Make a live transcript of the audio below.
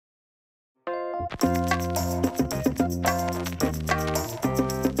Hi,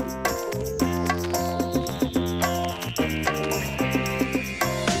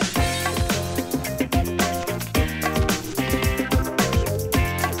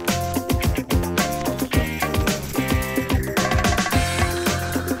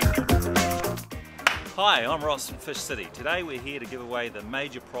 I'm Ross from Fish City. Today we're here to give away the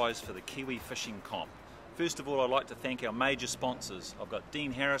major prize for the Kiwi Fishing Comp. First of all, I'd like to thank our major sponsors. I've got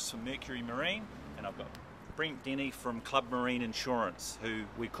Dean Harris from Mercury Marine and I've got Brent Denny from Club Marine Insurance, who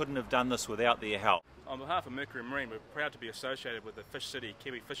we couldn't have done this without their help. On behalf of Mercury Marine, we're proud to be associated with the Fish City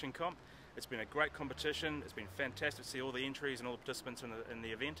Kiwi Fishing Comp. It's been a great competition. It's been fantastic to see all the entries and all the participants in the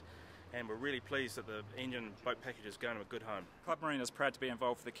event, and we're really pleased that the engine boat package is going to a good home. Club Marine is proud to be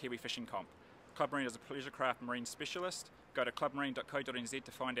involved with the Kiwi Fishing Comp. Club Marine is a pleasure craft marine specialist. Go to clubmarine.co.nz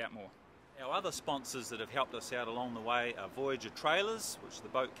to find out more. Our other sponsors that have helped us out along the way are Voyager Trailers, which the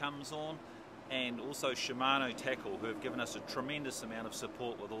boat comes on, and also Shimano Tackle, who have given us a tremendous amount of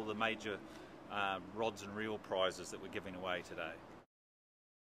support with all the major rods and reel prizes that we're giving away today.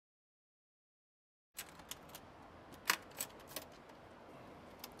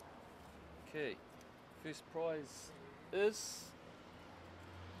 Okay, first prize is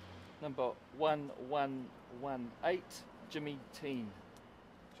number 1118, Jimmy Teen.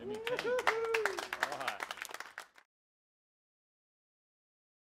 Jimmy Teen. Right.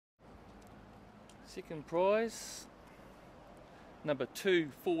 Second prize, number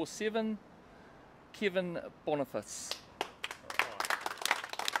 247, Kevin Boniface.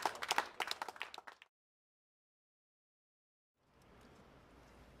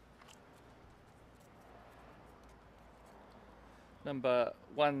 Number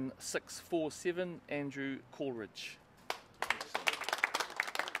 1647, Andrew Coleridge.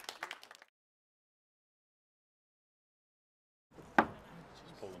 Just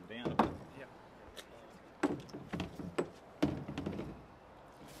pull them down a bit. Yep.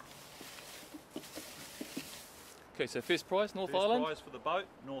 Okay, so first prize, North Island. First prize for the boat,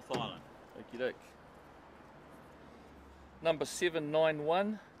 North Island. Okie doke. Number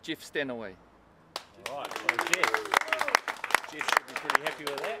 791, Jeff Stanaway. Right, so Jeff should be pretty happy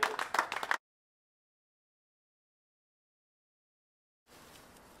with that.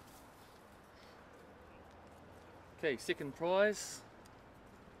 Okay, second prize,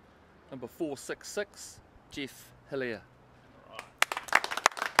 number 466, Jeff Hillier. Right.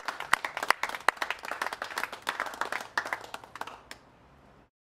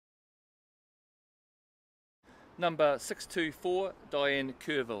 Number 624, Diane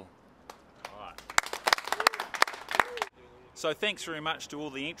Kerville. So thanks very much to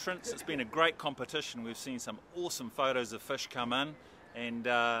all the entrants. It's been a great competition. We've seen some awesome photos of fish come in, and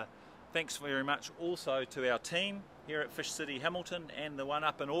thanks very much also to our team here at Fish City Hamilton and the one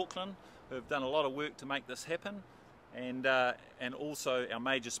up in Auckland, who have done a lot of work to make this happen, and also our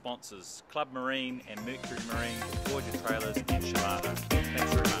major sponsors, Club Marine and Mercury Marine, Voyager Trailers and Shimano.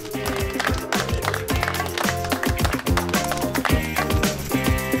 Thanks very much.